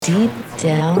Deep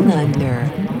Down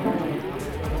Under.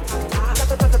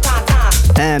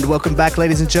 And welcome back,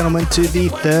 ladies and gentlemen, to the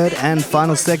third and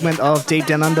final segment of Deep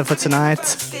Down Under for tonight.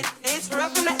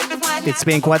 It's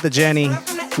been quite the journey.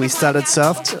 We started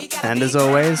soft, and as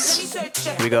always,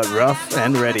 we got rough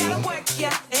and ready.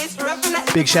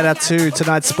 Big shout out to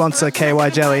tonight's sponsor,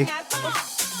 KY Jelly.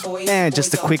 And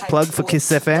just a quick plug for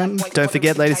Kiss FM. Don't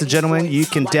forget, ladies and gentlemen, you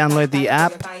can download the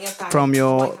app from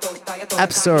your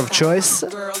app store of choice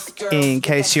in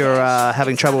case you're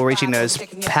having trouble reaching those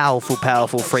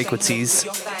powerful frequencies.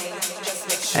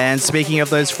 And speaking of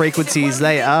those frequencies,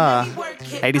 they are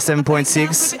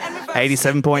 87.6,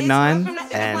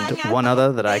 87.9, and one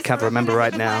other that I can't remember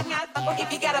right now.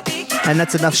 And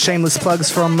that's enough shameless plugs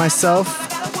from myself.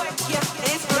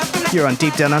 You're on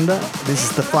Deep Down Under. This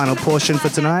is the final portion for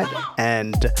tonight,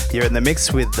 and you're in the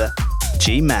mix with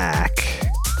G-Mac.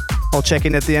 I'll check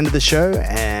in at the end of the show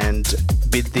and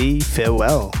bid thee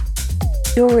farewell.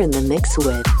 You're in the mix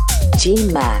with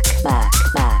G-Mac.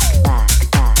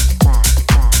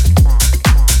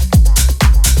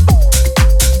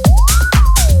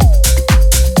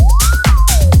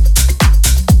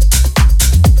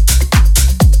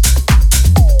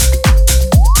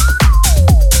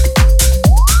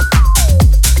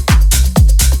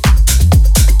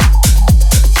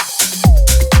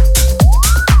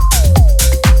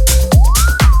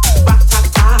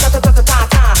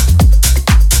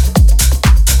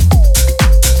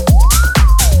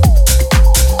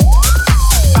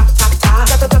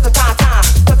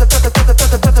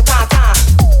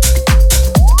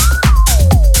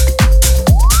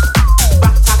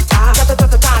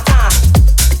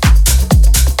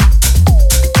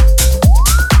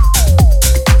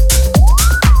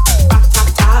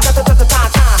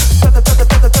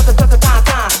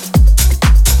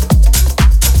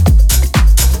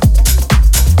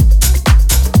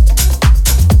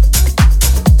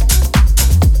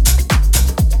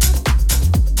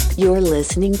 You're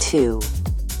listening to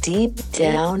Deep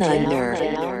Down Under.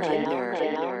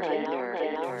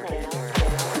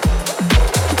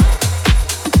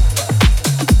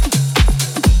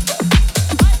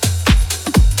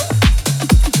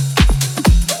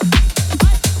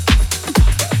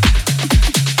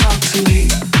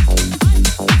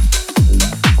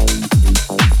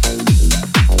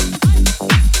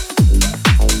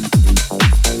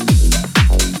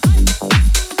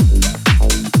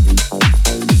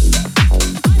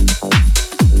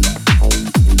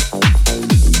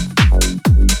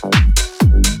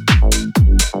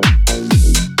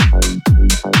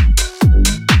 Talk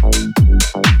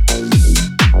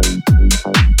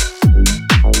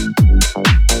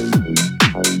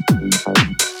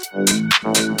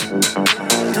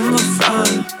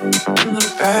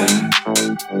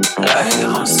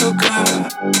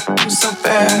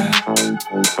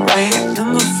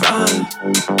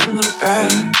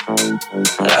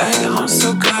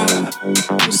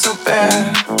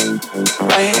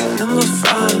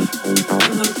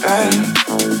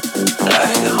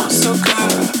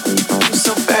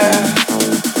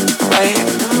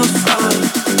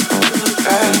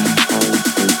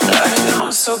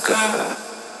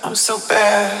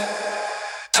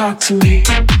to me.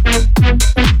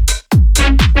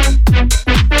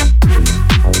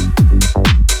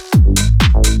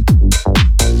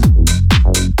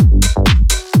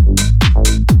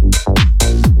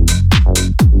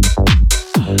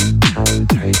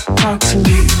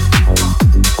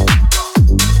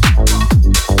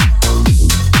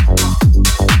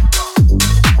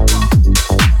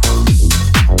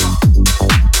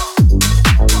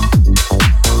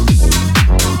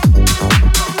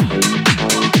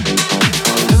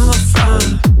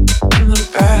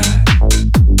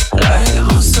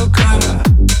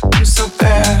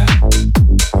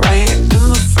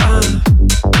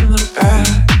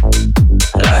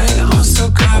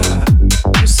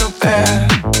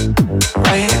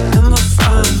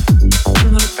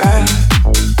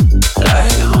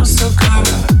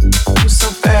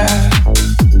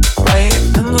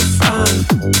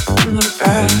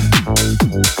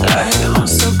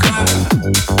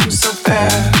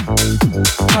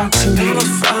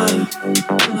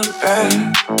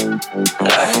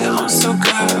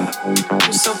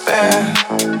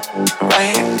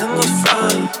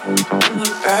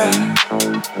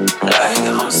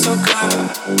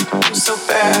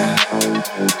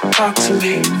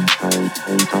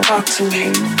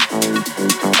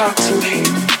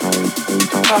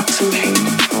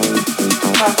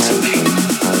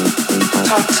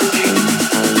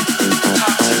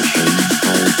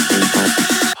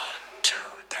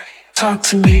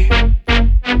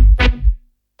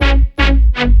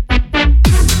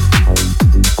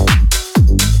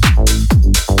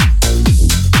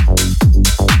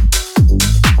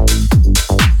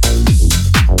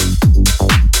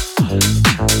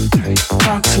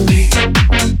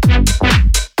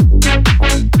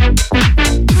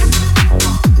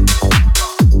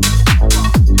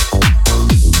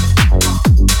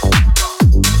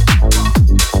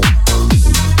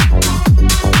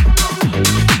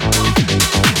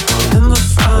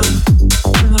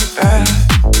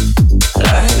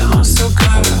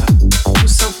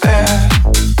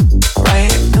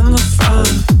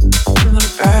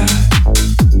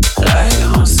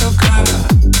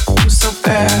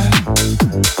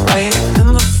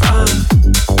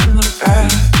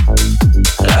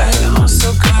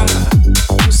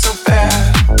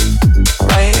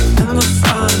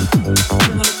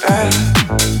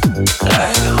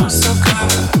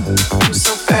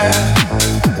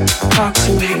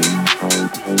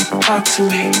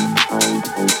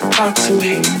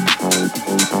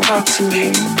 Talk to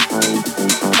me.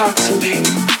 Talk to me.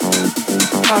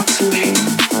 Talk to me.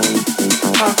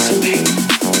 Talk to me.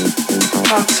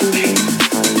 Talk to me.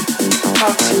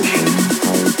 Talk to me.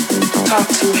 Talk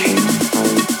to me.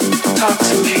 Talk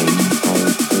to me.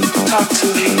 Talk to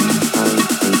me.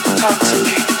 Talk to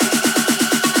me.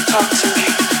 Talk to me.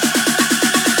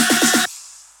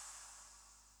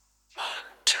 1,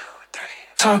 2, 3.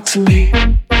 Talk to me.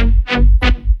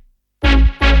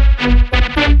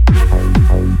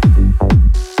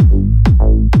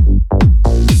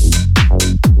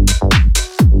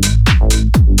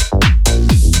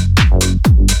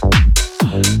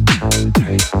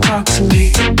 Talk to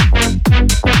me.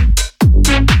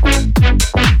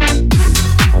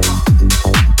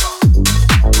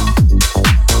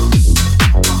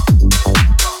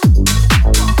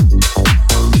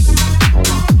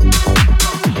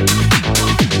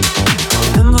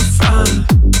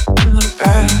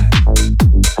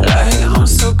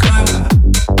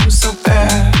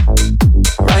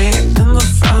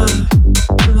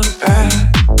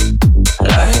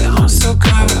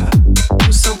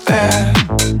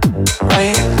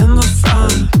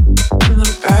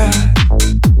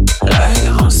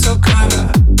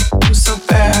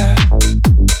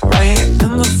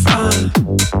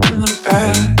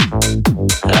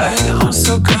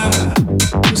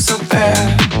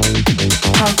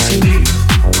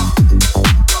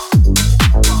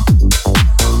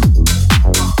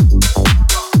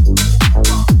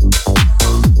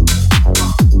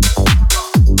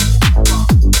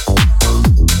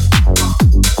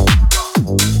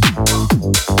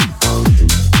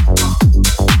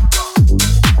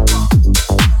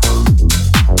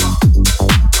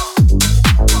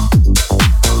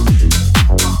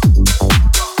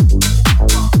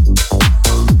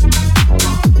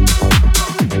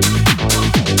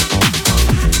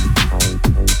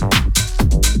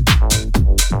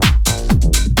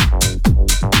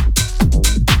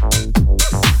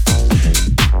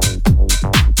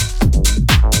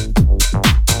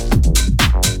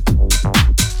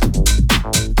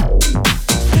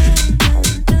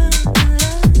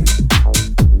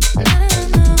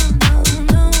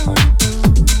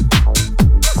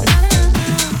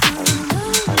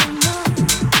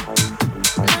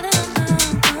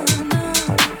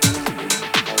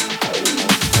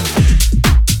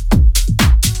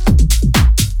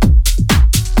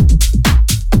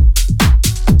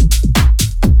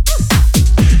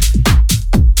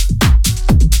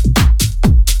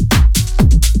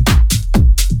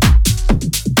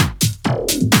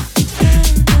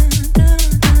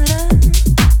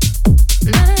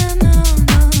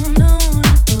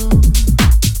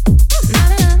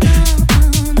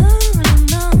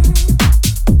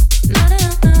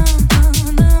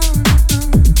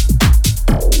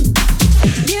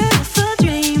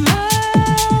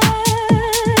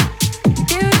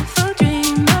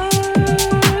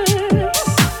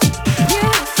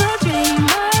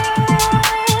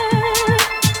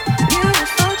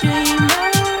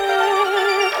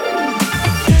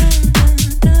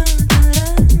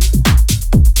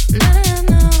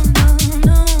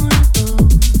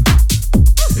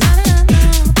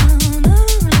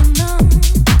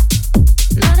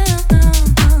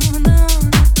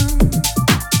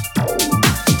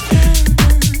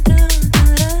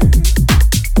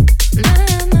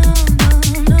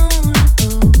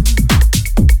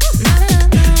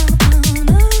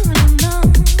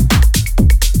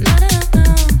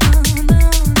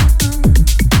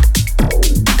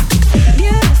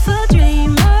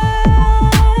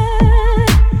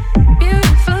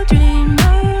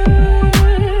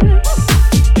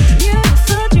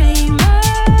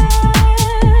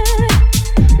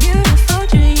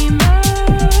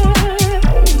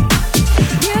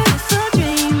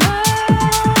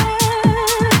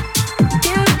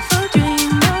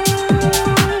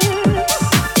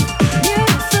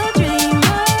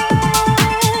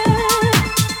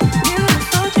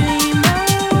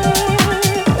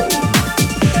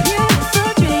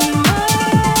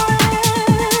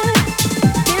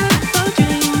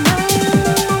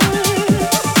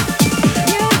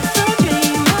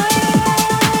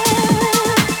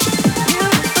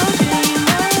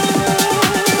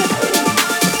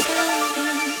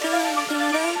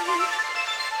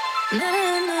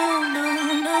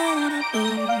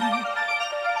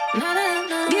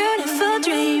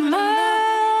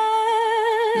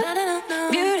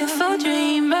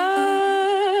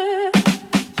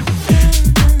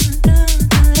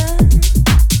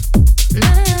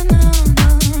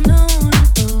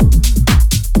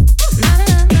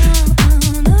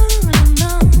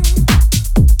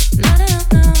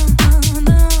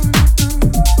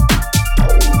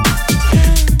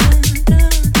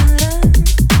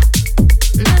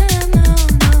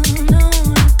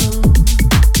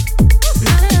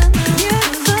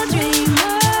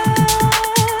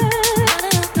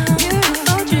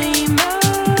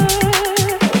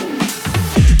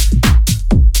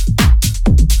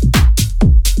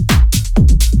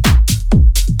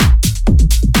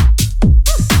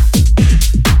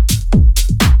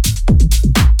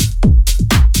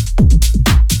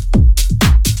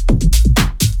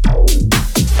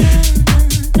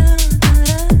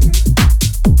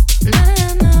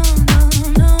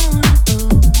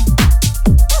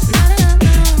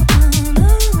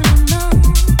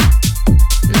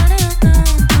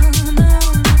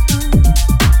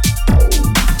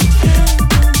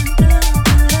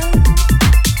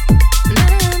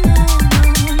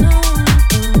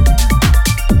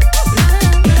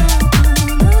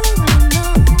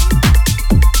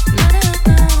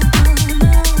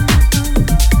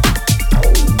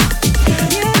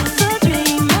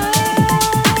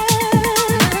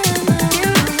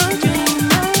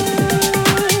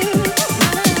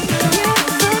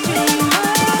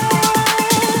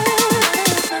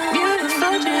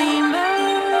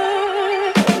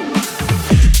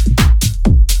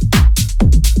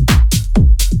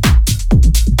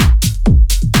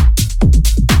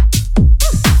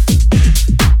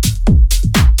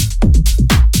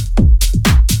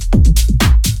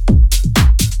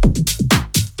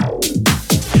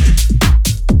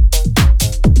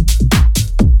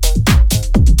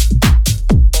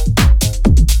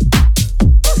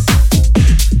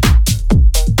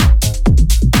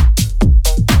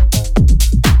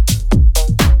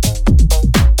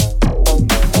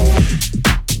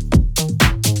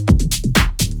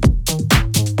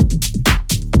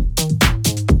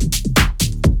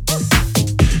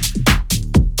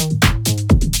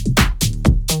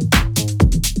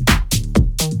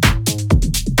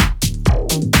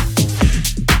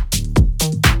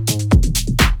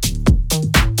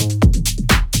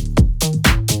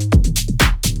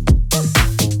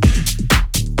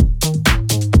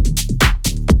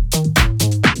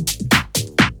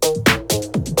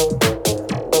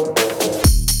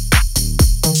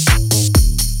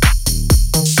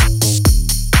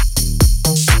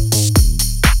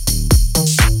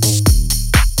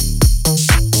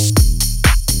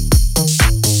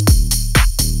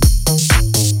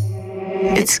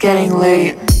 It's getting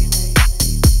late.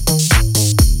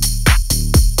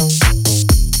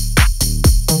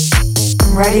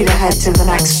 I'm ready to head to the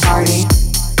next party.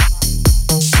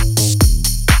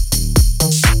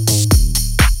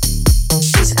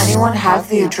 Does anyone have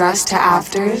the address to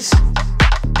Afters?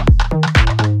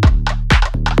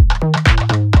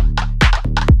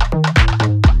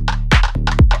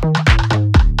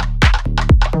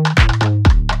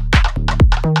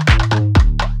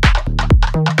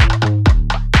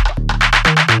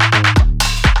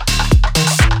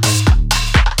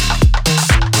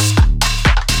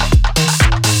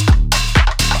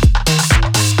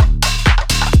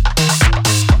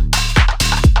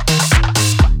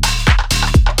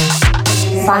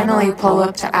 Finally pull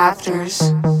up to Afters.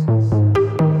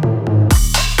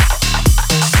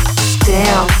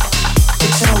 Damn,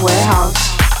 it's in a warehouse.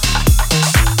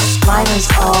 Line is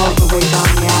all the way down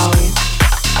the alley.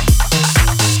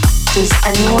 Does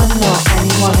anyone know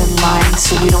anyone in line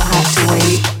so we don't have to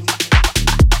wait?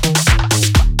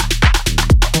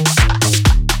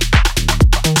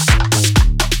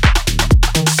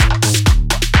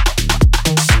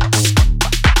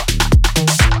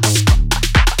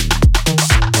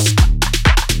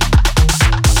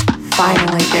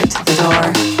 Finally get to the door.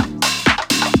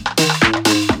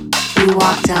 We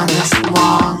walk down this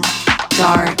long,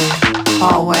 dark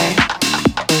hallway.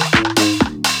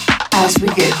 As we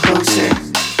get closer,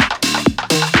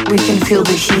 we can feel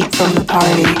the heat from the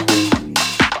party.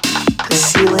 The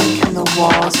ceiling and the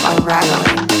walls are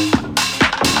rattling.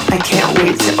 I can't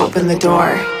wait to open the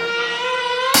door.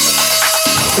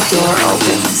 The door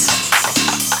opens.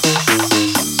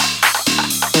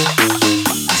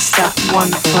 Step one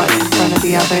foot in front of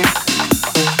the other,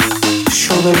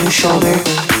 shoulder to shoulder.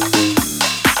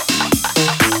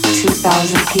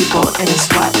 2,000 people in a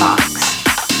sweatbox.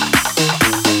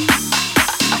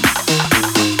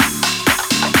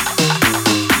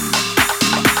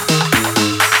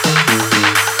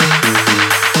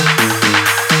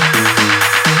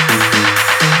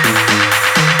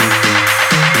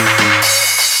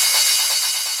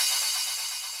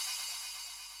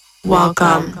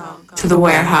 Welcome to the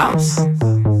warehouse.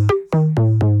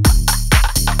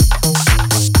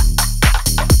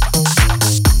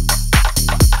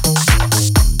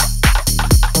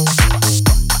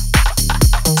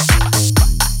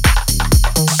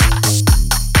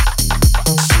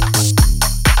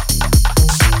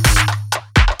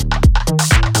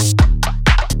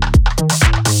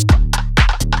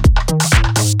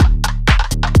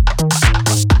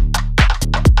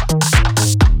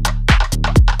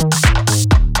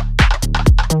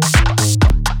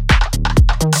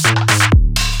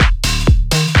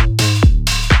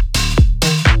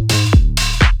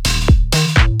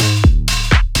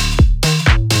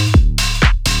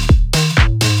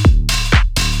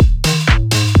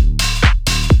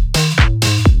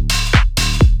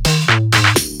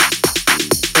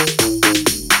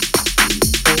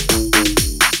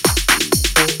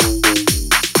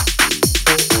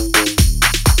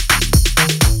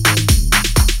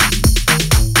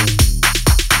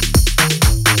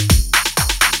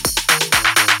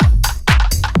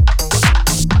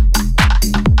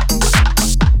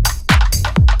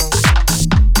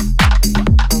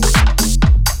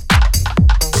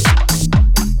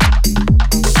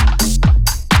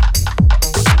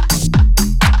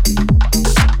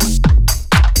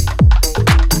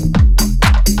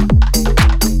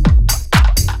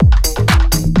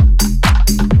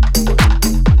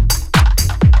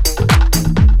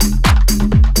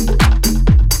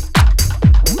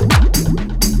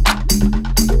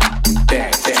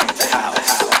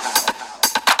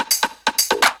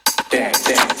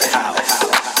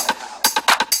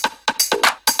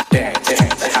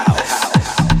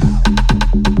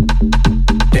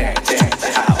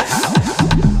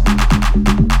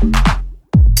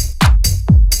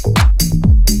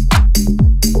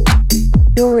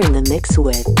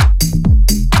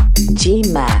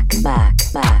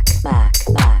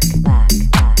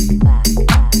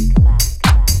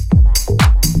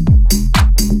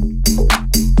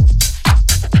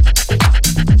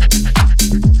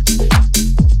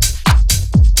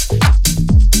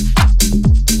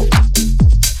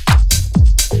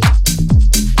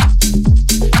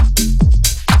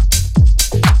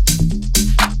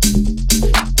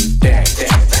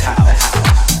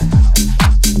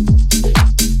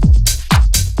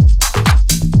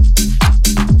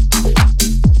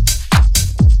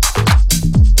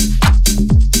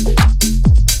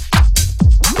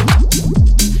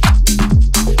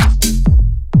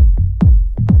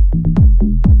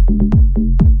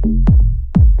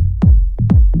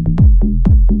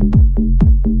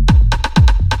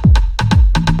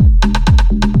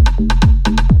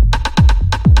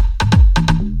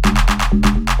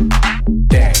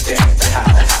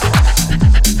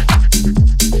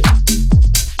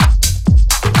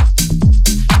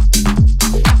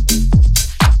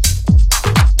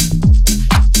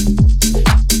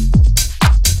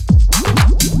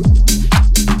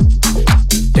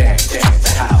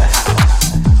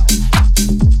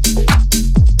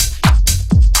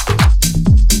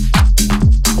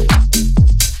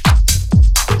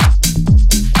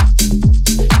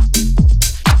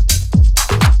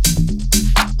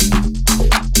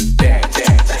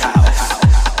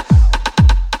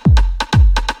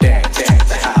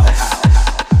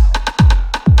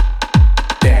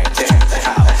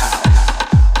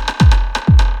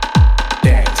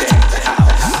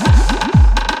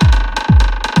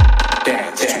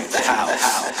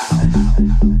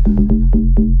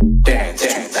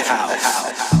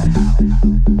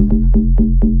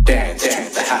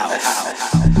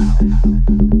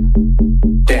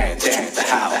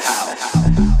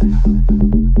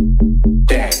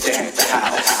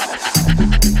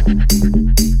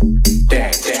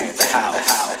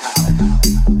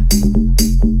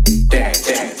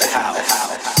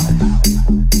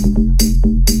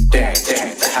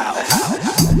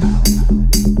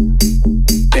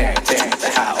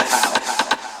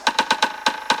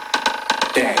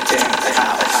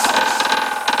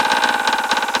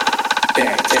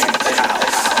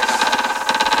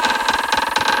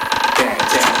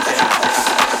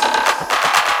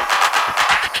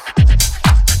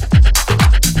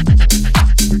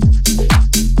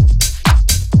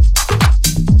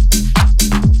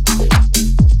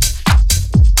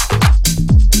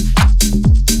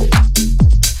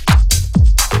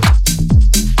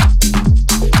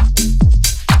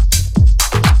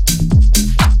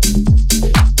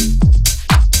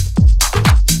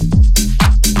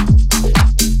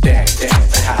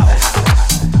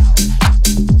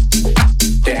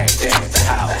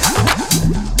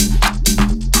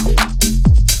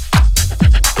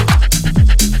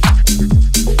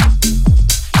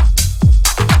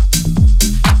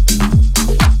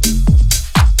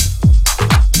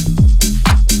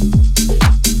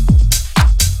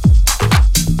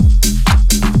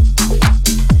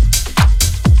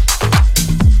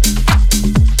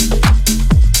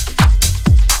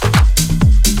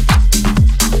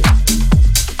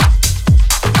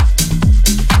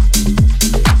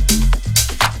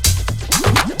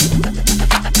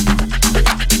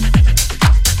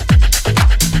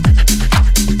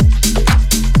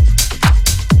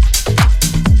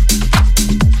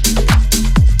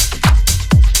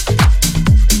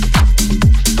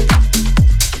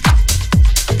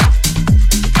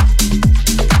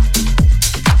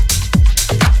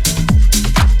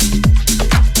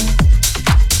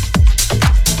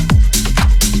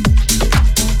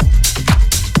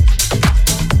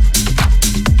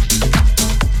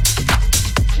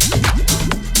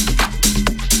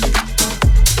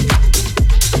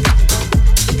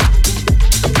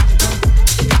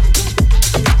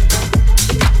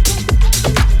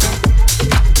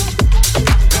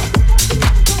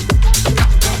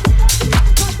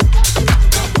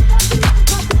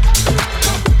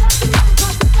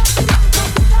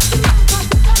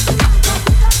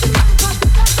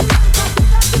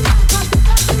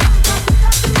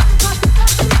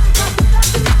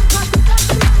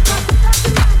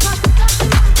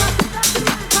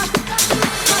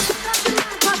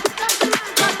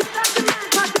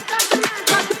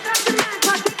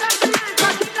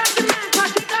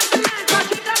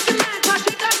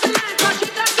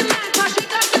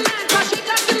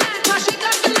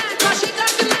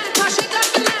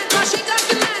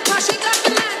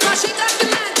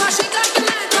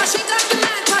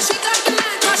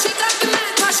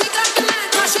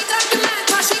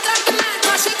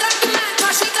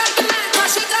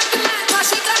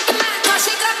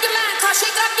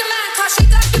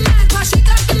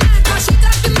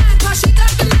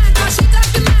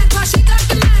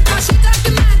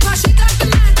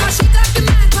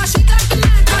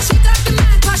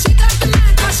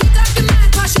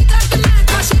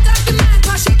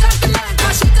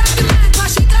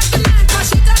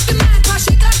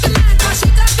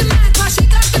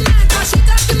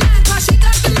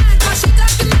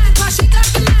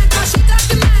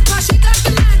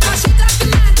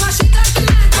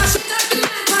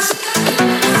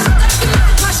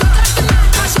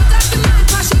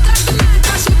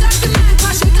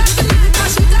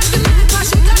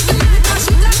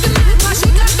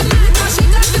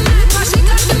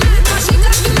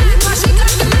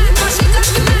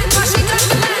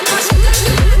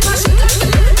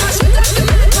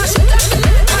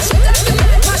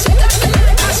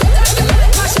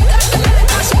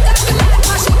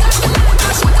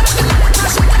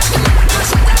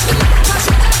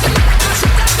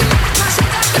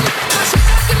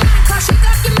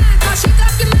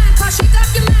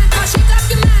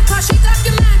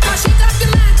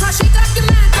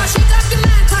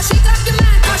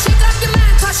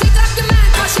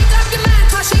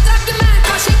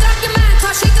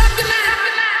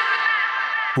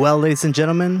 Well, ladies and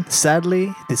gentlemen,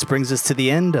 sadly, this brings us to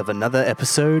the end of another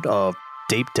episode of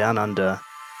Deep Down Under.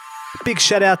 Big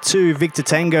shout out to Victor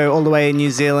Tango all the way in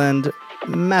New Zealand.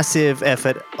 Massive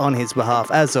effort on his behalf,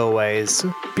 as always.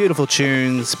 Beautiful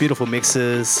tunes, beautiful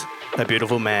mixes, a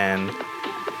beautiful man.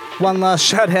 One last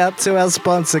shout out to our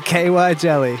sponsor, KY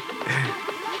Jelly.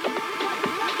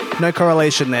 No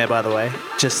correlation there, by the way.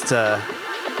 Just a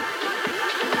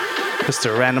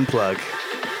random plug.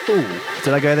 Ooh,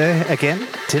 did I go there again?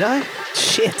 Did I?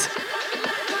 Shit.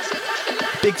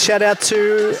 Big shout out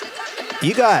to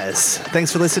you guys.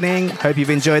 Thanks for listening. Hope you've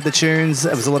enjoyed the tunes.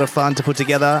 It was a lot of fun to put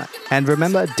together. And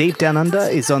remember, Deep Down Under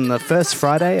is on the first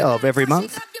Friday of every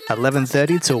month,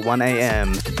 11:30 till 1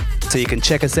 a.m. So you can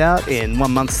check us out in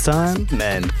 1 month's time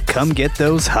and come get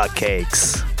those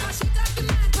hotcakes.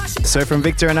 So from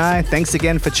Victor and I, thanks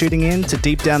again for tuning in to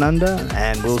Deep Down Under,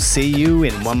 and we'll see you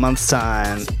in 1 month's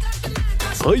time.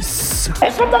 Peace.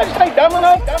 And somebody say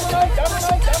dominate, dominate,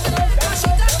 dominate, dominate.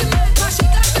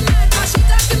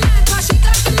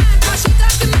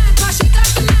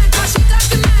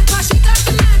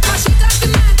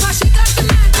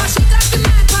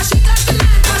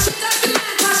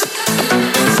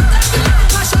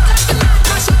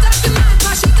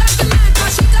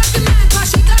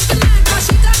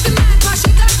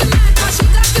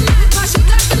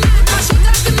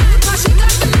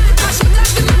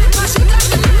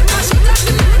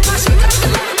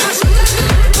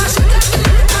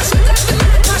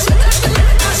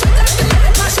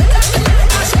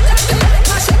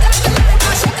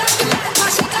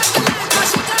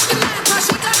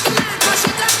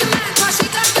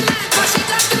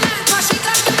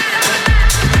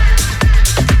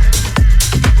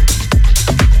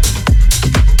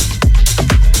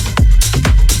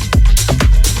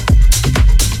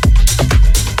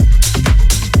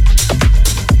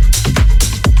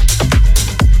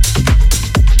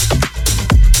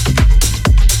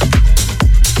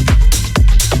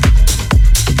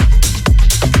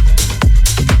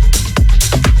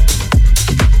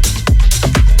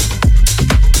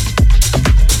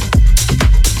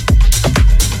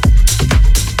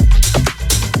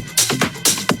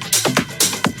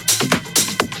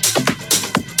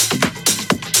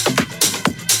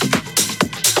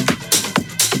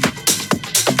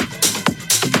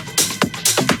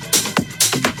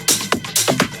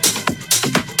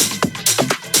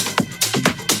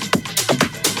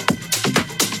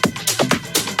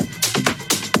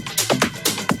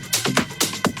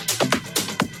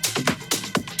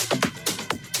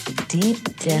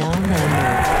 Deep Down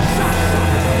Under.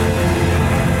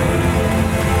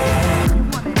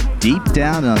 Deep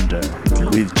Down Under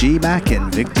with G-Mac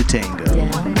and Victor Tango,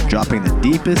 dropping the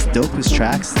deepest, dopest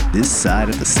tracks this side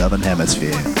of the Southern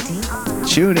Hemisphere.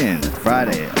 Tune in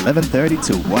Friday, 11:30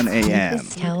 to 1 a.m.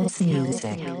 House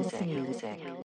music.